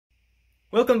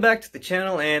Welcome back to the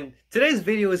channel, and today's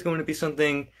video is going to be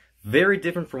something very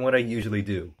different from what I usually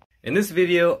do. In this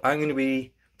video, I'm going to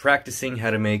be practicing how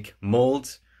to make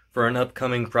molds for an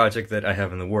upcoming project that I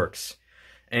have in the works.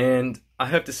 And I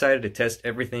have decided to test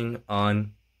everything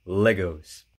on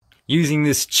Legos. Using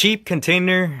this cheap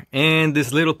container and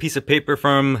this little piece of paper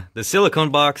from the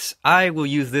silicone box, I will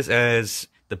use this as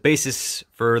the basis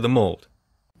for the mold.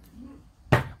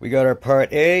 We got our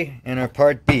part A and our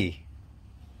part B.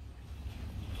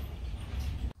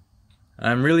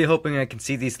 I'm really hoping I can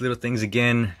see these little things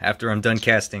again after I'm done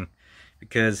casting,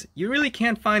 because you really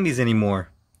can't find these anymore.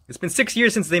 It's been 6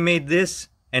 years since they made this,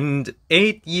 and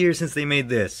 8 years since they made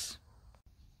this.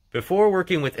 Before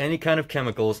working with any kind of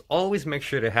chemicals, always make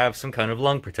sure to have some kind of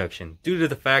lung protection, due to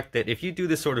the fact that if you do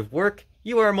this sort of work,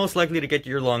 you are most likely to get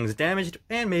your lungs damaged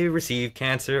and maybe receive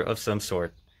cancer of some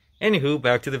sort. Anywho,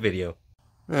 back to the video.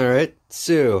 Alright,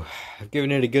 so I've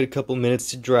given it a good couple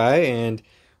minutes to dry, and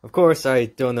of course, I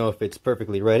don't know if it's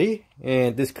perfectly ready,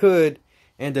 and this could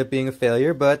end up being a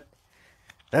failure, but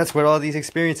that's what all these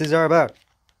experiences are about.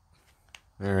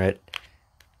 Alright.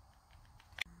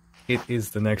 It is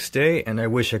the next day, and I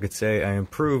wish I could say I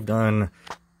improved on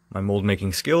my mold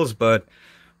making skills, but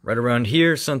right around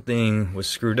here something was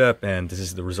screwed up, and this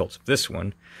is the results of this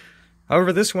one.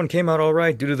 However, this one came out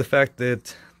alright due to the fact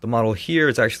that the model here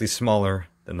is actually smaller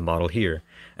than the model here,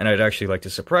 and I'd actually like to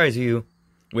surprise you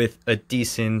with a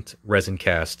decent resin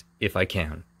cast if I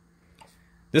can.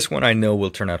 This one I know will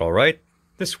turn out alright.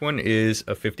 This one is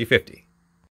a 50-50.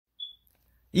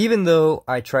 Even though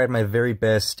I tried my very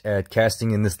best at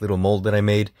casting in this little mold that I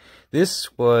made,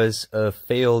 this was a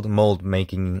failed mold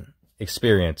making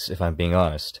experience, if I'm being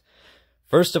honest.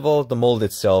 First of all, the mold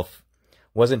itself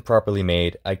wasn't properly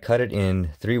made. I cut it in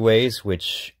 3 ways,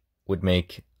 which would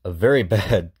make a very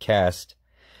bad cast,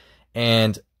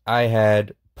 and I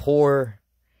had poor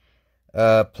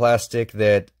plastic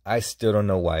that I still don't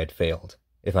know why it failed,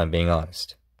 if I'm being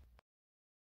honest.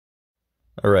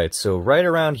 Alright, so right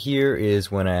around here is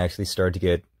when I actually started to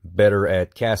get better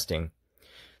at casting.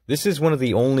 This is one of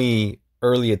the only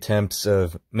early attempts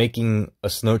of making a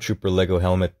snowtrooper Lego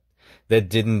helmet that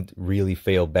didn't really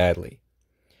fail badly.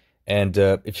 And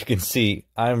if you can see,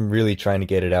 I'm really trying to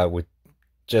get it out with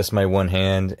just my one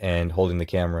hand and holding the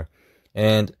camera.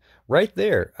 And right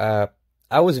there,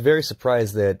 I was very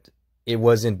surprised that it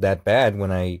wasn't that bad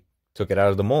when I took it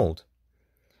out of the mold.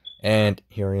 And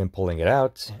here I am pulling it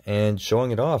out and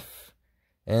showing it off.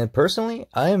 And personally,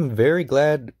 I am very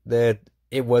glad that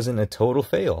it wasn't a total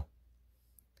fail.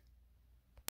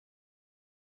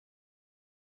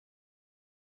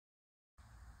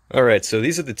 Alright, so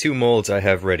these are the 2 molds I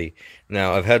have ready.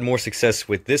 Now, I've had more success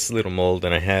with this little mold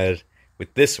than I had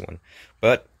with this one.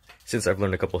 But since I've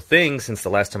learned a couple things since the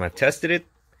last time I've tested it,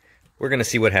 we're going to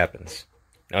see what happens.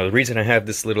 Now, the reason I have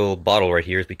this little bottle right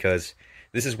here is because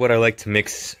this is what I like to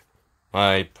mix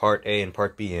my part A and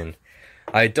part B in.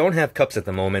 I don't have cups at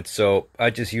the moment, so I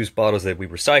just use bottles that we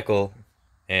recycle,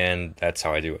 and that's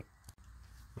how I do it.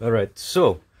 Alright,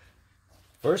 so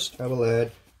first I will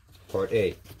add part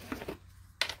A.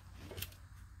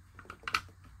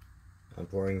 I'm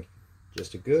pouring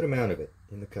just a good amount of it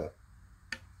in the cup.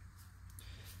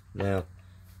 Now,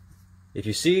 if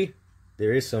you see,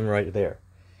 there is some right there.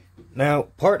 Now,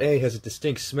 part A has a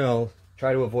distinct smell.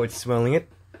 Try to avoid smelling it,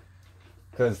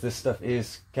 because this stuff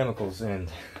is chemicals and,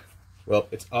 well,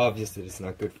 it's obvious that it's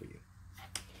not good for you.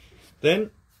 Then,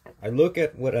 I look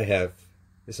at what I have,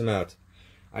 this amount.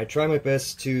 I try my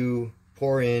best to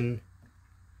pour in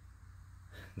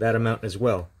that amount as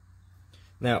well.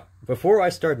 Now, before I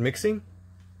start mixing,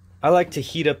 I like to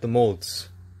heat up the molds.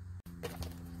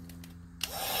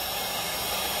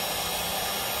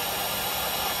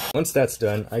 Once that's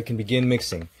done, I can begin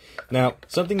mixing. Now,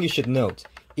 something you should note,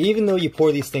 even though you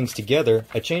pour these things together,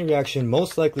 a chain reaction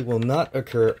most likely will not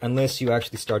occur unless you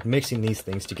actually start mixing these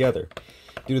things together,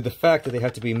 due to the fact that they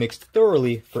have to be mixed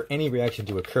thoroughly for any reaction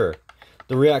to occur.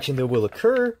 The reaction that will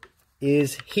occur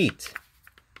is heat.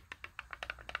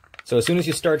 So as soon as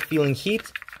you start feeling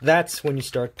heat, that's when you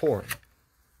start pouring.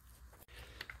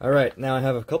 Alright, now I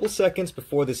have a couple seconds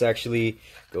before this actually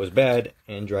goes bad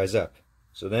and dries up.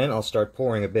 So then I'll start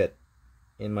pouring a bit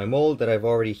in my mold that I've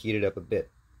already heated up a bit.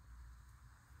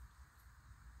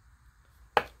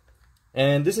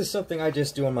 And this is something I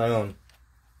just do on my own.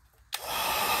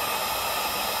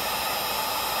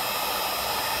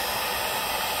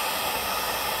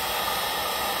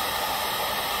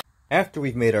 After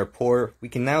we've made our pour, we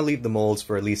can now leave the molds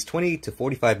for at least 20 to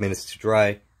 45 minutes to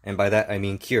dry, and by that I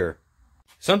mean cure.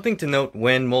 Something to note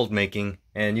when mold making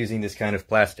and using this kind of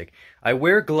plastic. I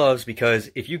wear gloves because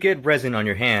if you get resin on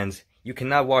your hands, you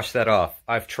cannot wash that off.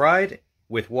 I've tried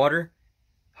with water,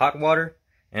 hot water,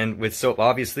 and with soap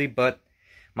obviously, but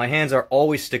my hands are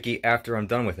always sticky after I'm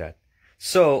done with that.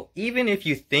 So even if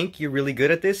you think you're really good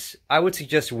at this, I would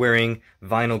suggest wearing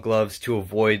vinyl gloves to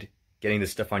avoid getting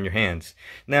this stuff on your hands.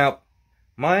 Now,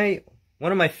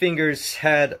 one of my fingers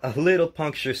had a little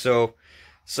puncture, so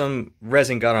some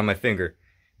resin got on my finger.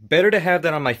 Better to have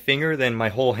that on my finger than my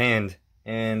whole hand,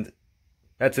 and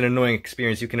that's an annoying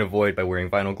experience you can avoid by wearing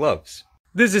vinyl gloves.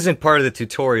 This isn't part of the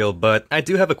tutorial, but I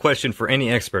do have a question for any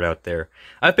expert out there.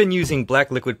 I've been using black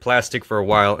liquid plastic for a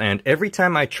while, and every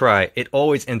time I try, it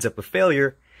always ends up a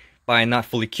failure by not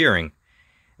fully curing.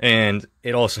 And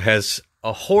it also has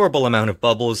a horrible amount of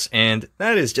bubbles, and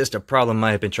that is just a problem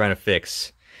I have been trying to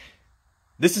fix.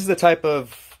 This is the type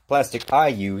of plastic I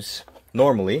use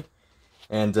normally,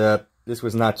 and this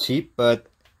was not cheap, but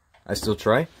I still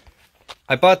try.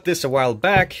 I bought this a while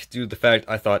back due to the fact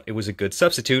I thought it was a good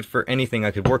substitute for anything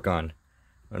I could work on.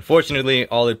 Unfortunately,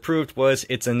 all it proved was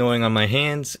it's annoying on my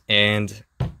hands, and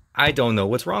I don't know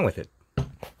what's wrong with it.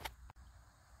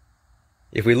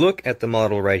 If we look at the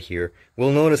model right here,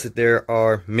 we'll notice that there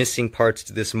are missing parts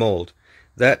to this mold.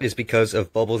 That is because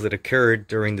of bubbles that occurred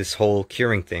during this whole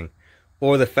curing thing,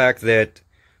 or the fact that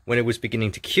when it was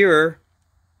beginning to cure,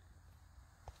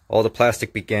 all the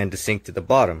plastic began to sink to the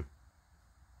bottom.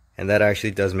 And that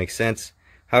actually does make sense.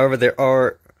 However,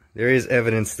 there is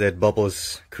evidence that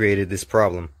bubbles created this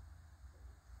problem.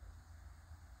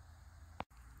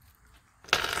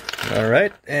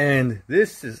 Alright, and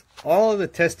this is all of the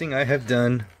testing I have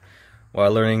done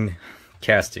while learning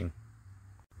casting.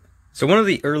 So one of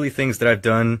the early things that I've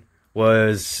done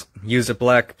was use a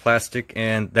black plastic,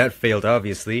 and that failed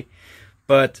obviously.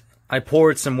 But I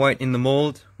poured some white in the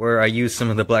mold where I used some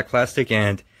of the black plastic,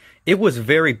 and it was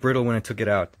very brittle when I took it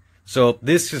out. So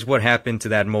this is what happened to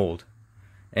that mold.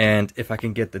 And if I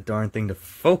can get the darn thing to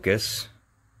focus,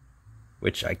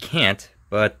 which I can't,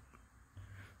 but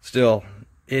still,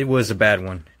 it was a bad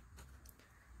one.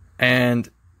 And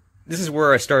this is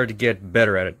where I started to get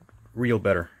better at it, real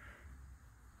better.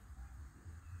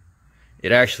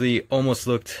 It actually almost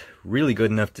looked really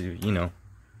good enough to, you know.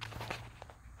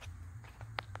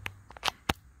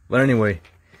 But anyway,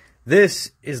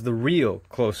 this is the real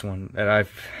close one that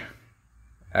I've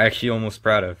actually almost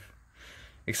proud of.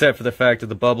 Except for the fact of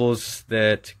the bubbles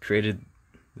that created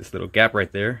this little gap right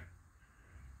there.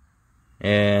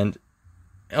 And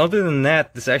other than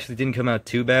that, this actually didn't come out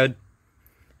too bad.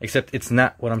 Except it's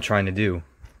not what I'm trying to do.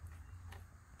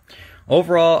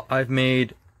 Overall, I've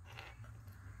made,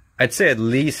 I'd say at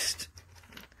least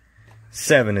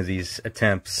 7 of these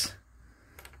attempts.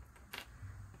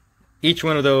 Each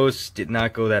one of those did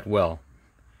not go that well.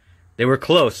 They were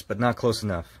close, but not close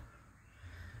enough.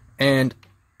 And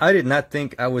I did not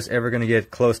think I was ever going to get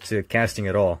close to casting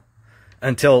at all.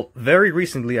 Until very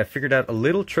recently I figured out a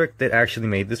little trick that actually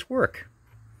made this work.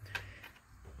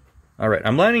 Alright,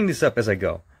 I'm lining this up as I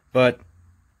go. But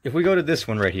if we go to this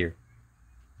one right here.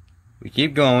 We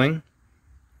keep going.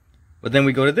 But then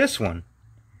we go to this one.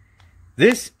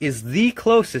 This is the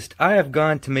closest I have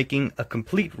gone to making a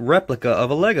complete replica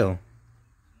of a Lego.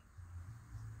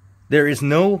 There is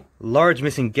no large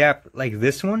missing gap like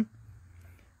this one.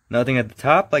 Nothing at the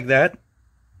top like that.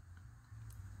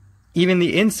 Even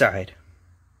the inside.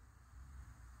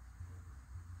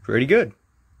 Pretty good.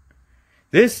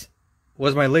 This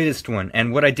was my latest one,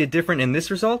 and what I did different in this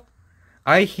result,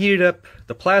 I heated up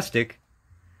the plastic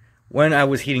when I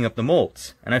was heating up the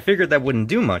molds. And I figured that wouldn't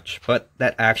do much, but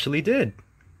that actually did.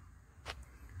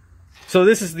 So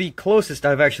this is the closest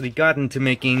I've actually gotten to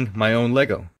making my own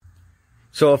Lego.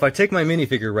 So if I take my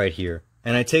minifigure right here,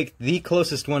 and I take the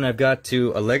closest one I've got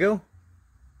to a Lego,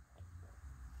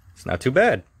 it's not too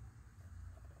bad.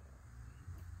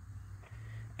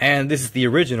 And this is the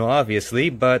original, obviously,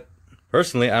 but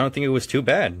personally, I don't think it was too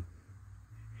bad.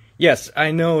 Yes, I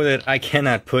know that I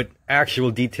cannot put actual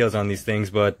details on these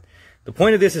things, but the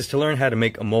point of this is to learn how to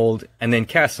make a mold and then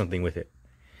cast something with it.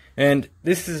 And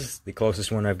this is the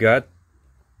closest one I've got.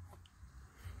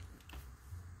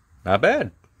 Not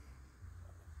bad.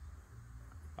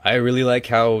 I really like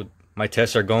how my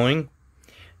tests are going.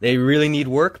 They really need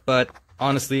work, but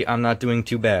honestly, I'm not doing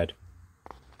too bad.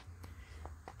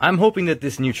 I'm hoping that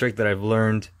this new trick that I've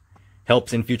learned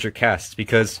helps in future casts,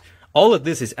 because all of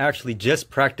this is actually just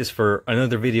practice for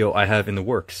another video I have in the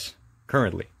works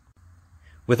currently.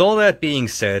 With all that being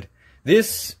said,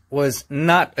 this was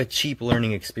not a cheap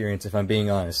learning experience, if I'm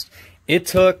being honest. It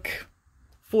took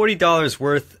 $40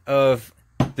 worth of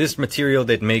this material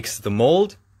that makes the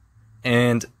mold,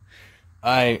 and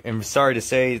I am sorry to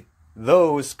say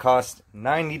those cost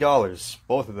 $90,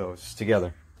 both of those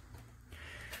together.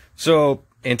 So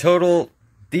in total,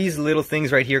 these little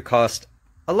things right here cost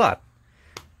a lot.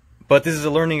 But this is a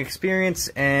learning experience,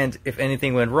 and if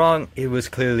anything went wrong, it was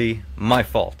clearly my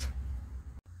fault.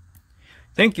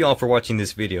 Thank you all for watching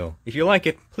this video. If you like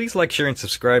it, please like, share, and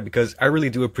subscribe, because I really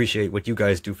do appreciate what you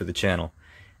guys do for the channel.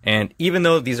 And even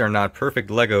though these are not perfect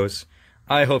Legos,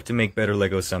 I hope to make better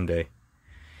Legos someday.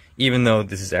 Even though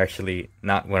this is actually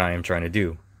not what I am trying to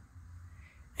do.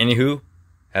 Anywho,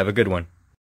 have a good one.